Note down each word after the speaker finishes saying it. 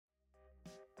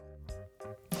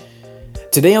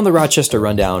Today on the Rochester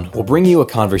Rundown, we'll bring you a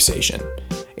conversation.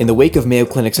 In the wake of Mayo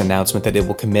Clinic's announcement that it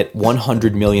will commit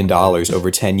 $100 million over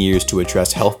 10 years to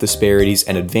address health disparities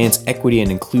and advance equity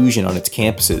and inclusion on its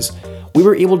campuses, we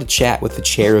were able to chat with the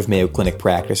chair of Mayo Clinic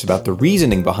practice about the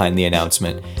reasoning behind the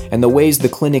announcement and the ways the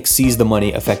clinic sees the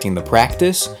money affecting the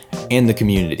practice and the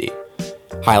community.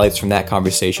 Highlights from that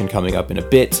conversation coming up in a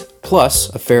bit, plus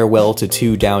a farewell to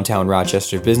two downtown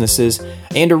Rochester businesses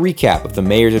and a recap of the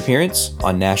mayor's appearance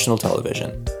on national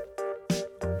television.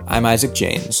 I'm Isaac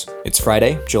James. It's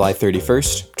Friday, July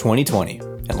 31st, 2020,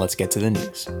 and let's get to the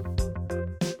news.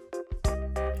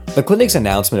 The clinic's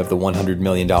announcement of the $100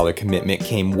 million commitment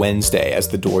came Wednesday as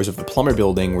the doors of the Plummer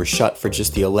Building were shut for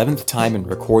just the 11th time in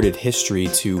recorded history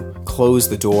to close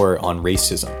the door on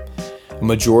racism. A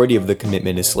majority of the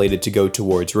commitment is slated to go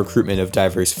towards recruitment of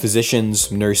diverse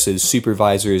physicians, nurses,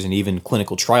 supervisors, and even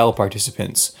clinical trial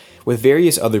participants, with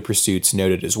various other pursuits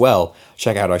noted as well.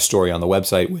 Check out our story on the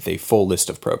website with a full list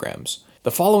of programs.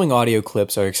 The following audio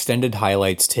clips are extended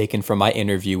highlights taken from my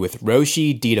interview with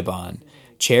Roshi Ditaban,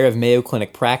 chair of Mayo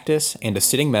Clinic Practice and a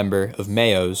sitting member of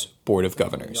Mayo's Board of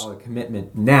Governors.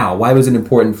 Commitment now. Why was it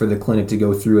important for the clinic to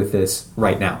go through with this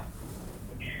right now?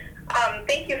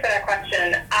 Thank you for that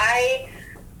question. I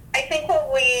think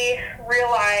what we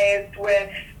realized with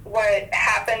what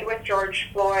happened with George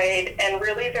Floyd and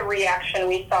really the reaction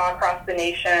we saw across the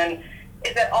nation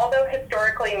is that although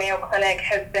historically Mayo Clinic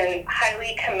has been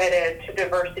highly committed to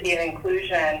diversity and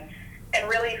inclusion and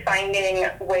really finding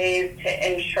ways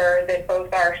to ensure that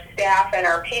both our staff and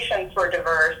our patients were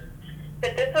diverse,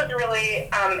 that this was really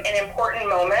an important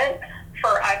moment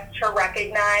for us to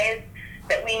recognize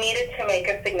that we needed to make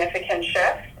a significant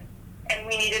shift, and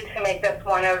we needed to make this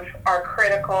one of our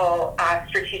critical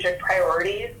strategic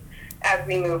priorities as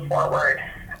we move forward.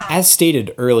 As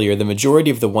stated earlier, the majority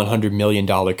of the $100 million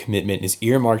commitment is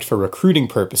earmarked for recruiting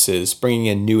purposes, bringing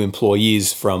in new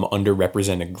employees from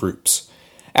underrepresented groups.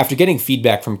 After getting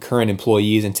feedback from current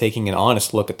employees and taking an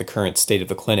honest look at the current state of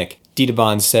the clinic,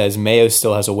 Ditaban says Mayo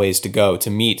still has a ways to go to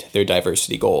meet their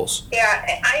diversity goals.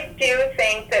 Yeah, I do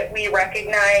think that we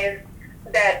recognize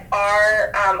that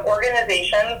our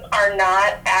organizations are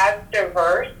not as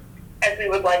diverse as we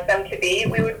would like them to be.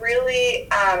 We would really,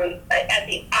 at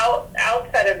the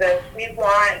outset of this, we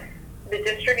want the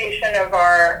distribution of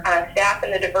our staff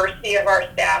and the diversity of our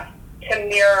staff to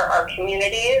mirror our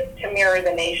communities, to mirror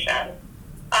the nation.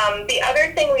 The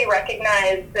other thing we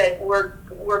recognize that we're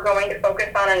going to focus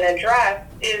on and address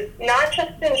is not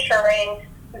just ensuring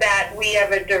that we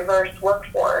have a diverse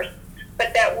workforce,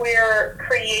 but that we're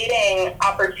creating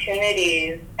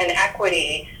opportunities and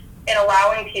equity in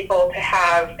allowing people to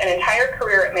have an entire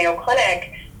career at Mayo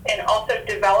Clinic and also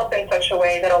develop in such a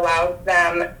way that allows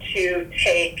them to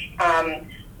take,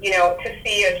 to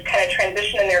see a kind of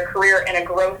transition in their career and a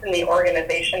growth in the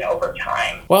organization over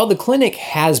time. While the clinic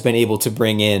has been able to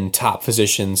bring in top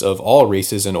physicians of all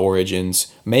races and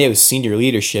origins, Mayo's senior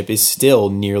leadership is still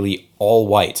nearly all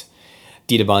white.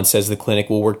 Ditaban says the clinic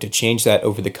will work to change that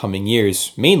over the coming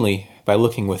years, mainly by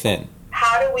looking within.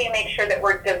 How do we make sure that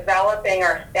we're developing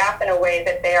our staff in a way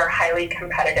that they are highly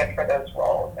competitive for those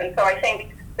roles? And so I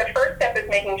think the first step is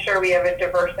making sure we have a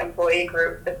diverse employee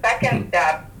group. The second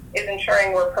step is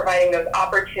ensuring we're providing those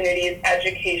opportunities,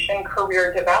 education,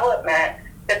 career development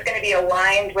that's going to be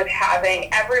aligned with having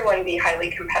everyone be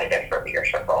highly competitive for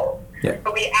leadership roles. Yeah.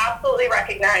 But we absolutely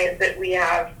recognize that we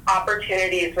have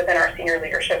opportunities within our senior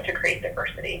leadership to create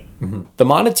diversity. Mm-hmm. The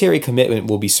monetary commitment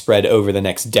will be spread over the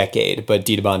next decade, but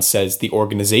Ditaban says the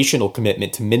organizational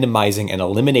commitment to minimizing and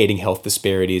eliminating health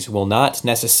disparities will not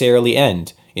necessarily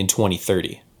end in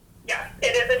 2030. Yes,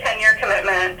 it is a 10-year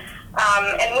commitment.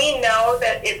 And we know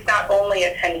that it's not only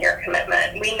a 10-year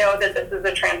commitment. We know that this is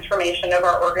a transformation of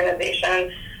our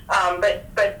organization, but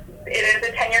it is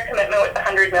a 10-year commitment with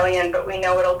 $100 million, but we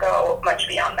know it'll go much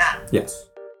beyond that. Yes.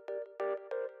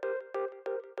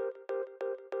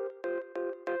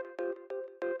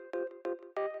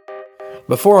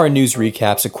 Before our news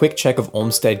recaps, a quick check of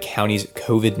Olmsted County's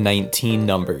COVID-19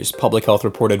 numbers. Public Health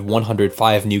reported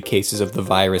 105 new cases of the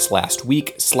virus last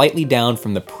week, slightly down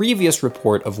from the previous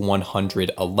report of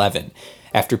 111.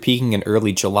 After peaking in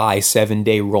early July,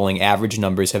 7-day rolling average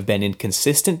numbers have been in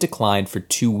consistent decline for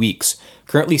 2 weeks,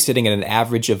 currently sitting at an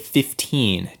average of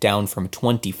 15, down from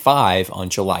 25 on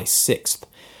July 6th.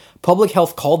 Public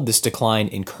Health called this decline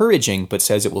encouraging, but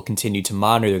says it will continue to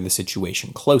monitor the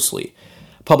situation closely.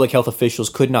 Public health officials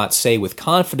could not say with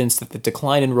confidence that the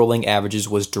decline in rolling averages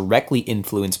was directly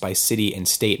influenced by city and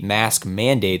state mask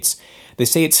mandates. They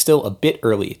say it's still a bit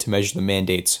early to measure the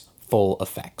mandate's full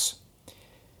effects.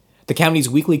 The county's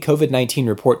weekly COVID-19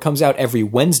 report comes out every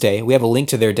Wednesday. We have a link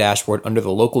to their dashboard under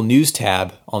the local news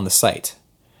tab on the site.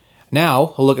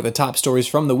 Now, a look at the top stories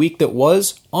from the week that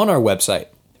was on our website,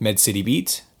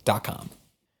 medcitybeat.com.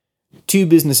 2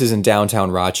 businesses in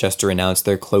downtown Rochester announced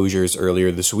their closures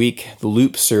earlier this week. The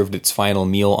Loop served its final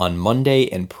meal on Monday,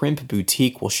 and Primp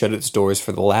Boutique will shut its doors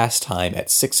for the last time at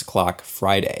 6 o'clock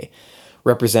Friday.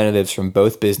 Representatives from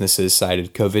both businesses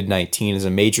cited COVID-19 as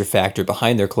a major factor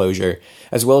behind their closure,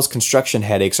 as well as construction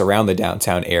headaches around the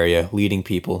downtown area, leading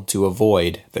people to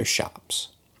avoid their shops.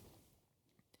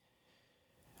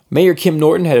 Mayor Kim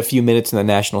Norton had a few minutes in the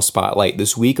national spotlight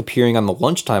this week, appearing on the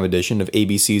lunchtime edition of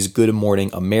ABC's Good Morning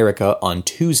America on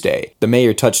Tuesday. The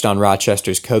mayor touched on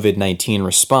Rochester's COVID-19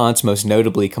 response, most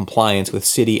notably compliance with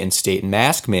city and state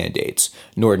mask mandates.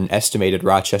 Norton estimated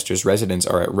Rochester's residents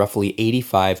are at roughly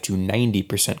 85 to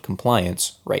 90%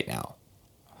 compliance right now.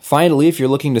 Finally, if you're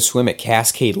looking to swim at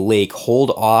Cascade Lake,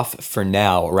 hold off for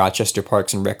now. Rochester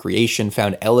Parks and Recreation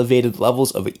found elevated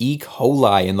levels of E.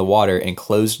 coli in the water and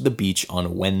closed the beach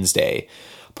on Wednesday.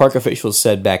 Park officials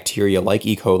said bacteria like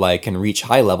E. coli can reach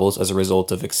high levels as a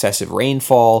result of excessive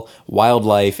rainfall,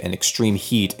 wildlife, and extreme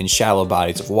heat in shallow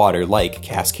bodies of water like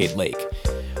Cascade Lake.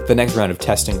 The next round of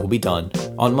testing will be done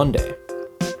on Monday.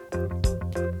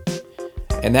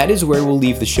 And that is where we'll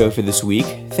leave the show for this week.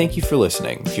 Thank you for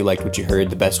listening. If you liked what you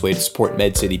heard, the best way to support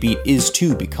Med City Beat is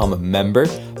to become a member.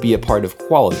 Be a part of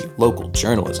quality local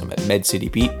journalism at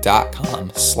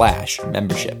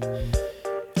medcitybeat.com/membership.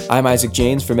 I'm Isaac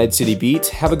Janes for Med City Beat.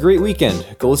 Have a great weekend.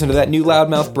 Go listen to that new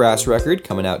Loudmouth Brass record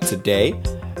coming out today,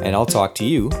 and I'll talk to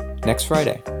you next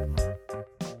Friday.